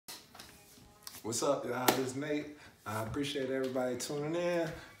What's up, y'all? This is Nate. I appreciate everybody tuning in.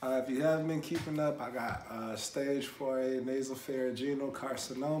 If you haven't been keeping up, I got stage 4A nasopharyngeal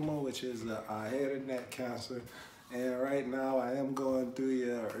carcinoma, which is a head and neck cancer. And right now I am going through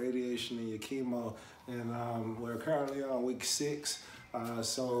your radiation and your chemo. And we're currently on week 6.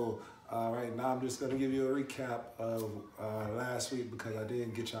 Right now I'm just going to give you a recap of last week because I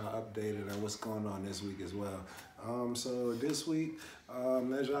didn't get y'all updated on what's going on this week as well. So this week,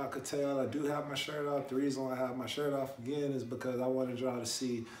 as y'all could tell, I do have my shirt off. The reason why I have my shirt off again is because I wanted y'all to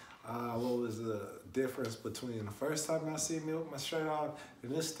see what was the difference between the first time I see me with my shirt off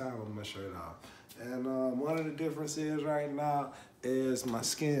and this time with my shirt off. And one of the differences right now is my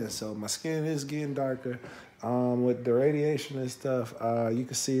skin. So my skin is getting darker. With the radiation and stuff, you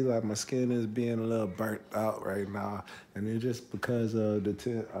can see like my skin is being a little burnt out right now. And it's just because of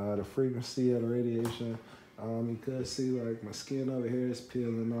the frequency of the radiation. You could see like my skin over here is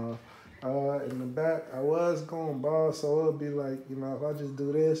peeling off. In the back, I was going bald, so it'll be like, you know, if I just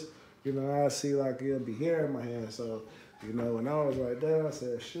do this, you know, I see like it'll be hair in my hand. So, you know, when I was like that, I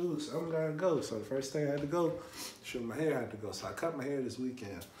said, shoot, I'm gonna go. So the first thing I had to go, shoot, my hair had to go. So I cut my hair this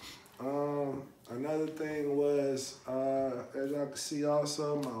weekend. Another thing was, as y'all can see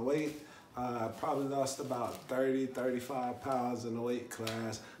also, my weight. I probably lost about 30, 35 pounds in the weight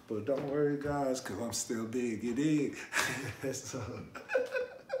class. But don't worry, guys, because I'm still big. You dig? So,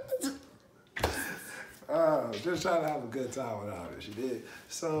 just trying to have a good time without it. You dig?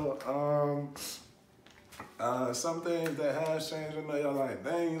 So, some things that has changed. I know y'all like,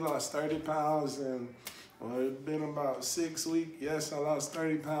 dang, you lost 30 pounds and well, it's been about 6 weeks. Yes, I lost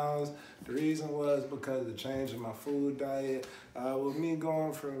 30 pounds. The reason was because of the change in my food diet. With me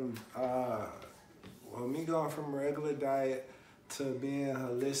going from regular diet to being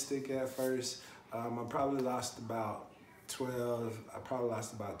holistic at first, I probably lost about 12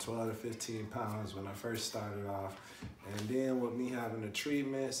 to 15 pounds when I first started off. And then with me having the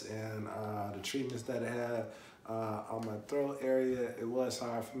treatments and the treatments that I had on my throat area, it was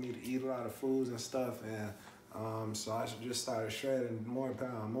hard for me to eat a lot of foods and stuff. And so I just started shredding more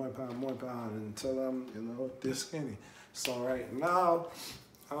pound until I'm, you know, this skinny. So right now,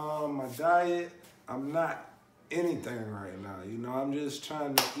 my diet, I'm not anything right now. You know, I'm just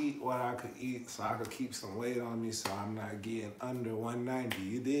trying to eat what I could eat so I could keep some weight on me so I'm not getting under 190,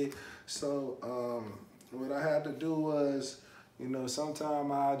 you did? So what I had to do was, you know,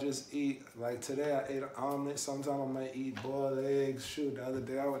 sometimes I just eat, like today I ate an omelet, sometimes I might eat boiled eggs. Shoot, the other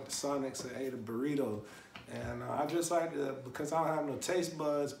day I went to Sonic's and ate a burrito. And I just like to, because I don't have no taste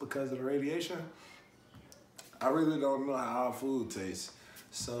buds because of the radiation, I really don't know how our food tastes.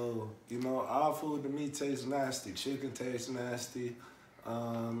 So, you know, our food to me tastes nasty. Chicken tastes nasty.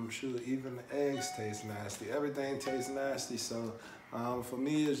 Shoot, even the eggs taste nasty. Everything tastes nasty. So, for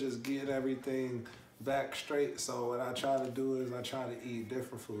me, it's just getting everything back straight. So what I try to do is I try to eat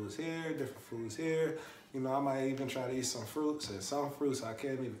different foods here, different foods here. You know, I might even try to eat some fruits. And some fruits, I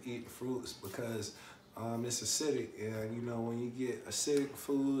can't even eat fruits because it's acidic. And, you know, when you get acidic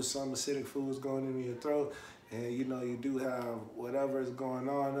foods, some acidic foods going into your throat, and you know, you do have whatever is going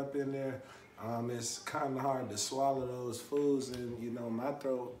on up in there, it's kind of hard to swallow those foods, and you know, my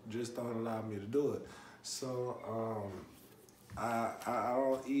throat just don't allow me to do it. So I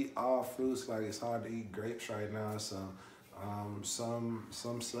don't eat all fruits. Like, it's hard to eat grapes right now. So some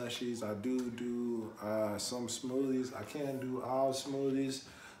slushies. I do some smoothies. I can't do all smoothies.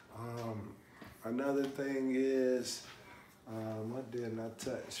 Another thing is, what didn't I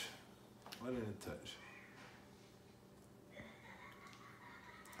touch? What didn't I touch?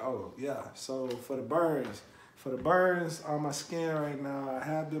 Oh, yeah, so for the burns on my skin right now, I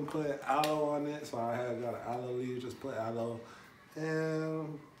have been putting aloe on it. So I have got an aloe leaf, just put aloe.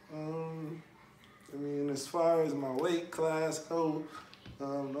 And, I mean, as far as my weight class go, the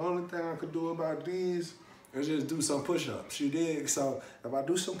only thing I could do about these is just do some push-ups, you dig? So if I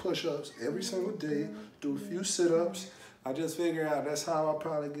do some push-ups every single day, do a few sit-ups, I just figure out that's how I'll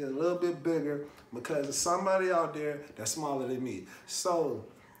probably get a little bit bigger because there's somebody out there that's smaller than me. So,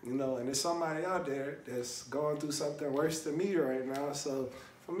 you know, and there's somebody out there that's going through something worse than me right now. So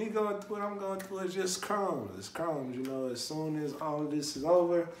for me going through what I'm going through, it's just crumbs. It's crumbs, you know. As soon as all of this is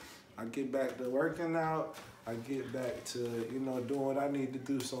over, I get back to working out. I get back to, you know, doing what I need to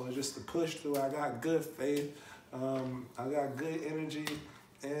do. So it's just a push through. I got good faith. I got good energy.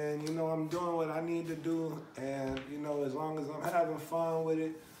 And, you know, I'm doing what I need to do. And, you know, as long as I'm having fun with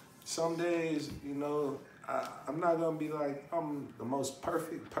it, some days, you know, I'm not going to be like I'm the most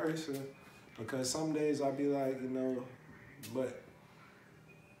perfect person, because some days I'll be like, you know, but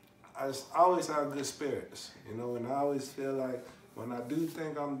I always have good spirits, you know, and I always feel like when I do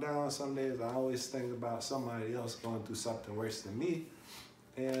think I'm down, some days I always think about somebody else going through something worse than me.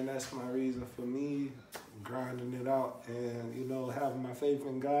 And that's my reason for me grinding it out. And, you know, having my faith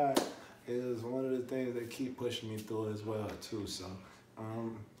in God is one of the things that keep pushing me through as well, too. So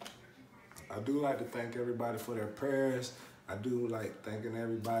I do like to thank everybody for their prayers. I do like thanking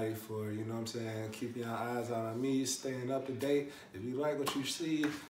everybody for, you know what I'm saying, keeping your eyes on me, staying up to date. If you like what you see,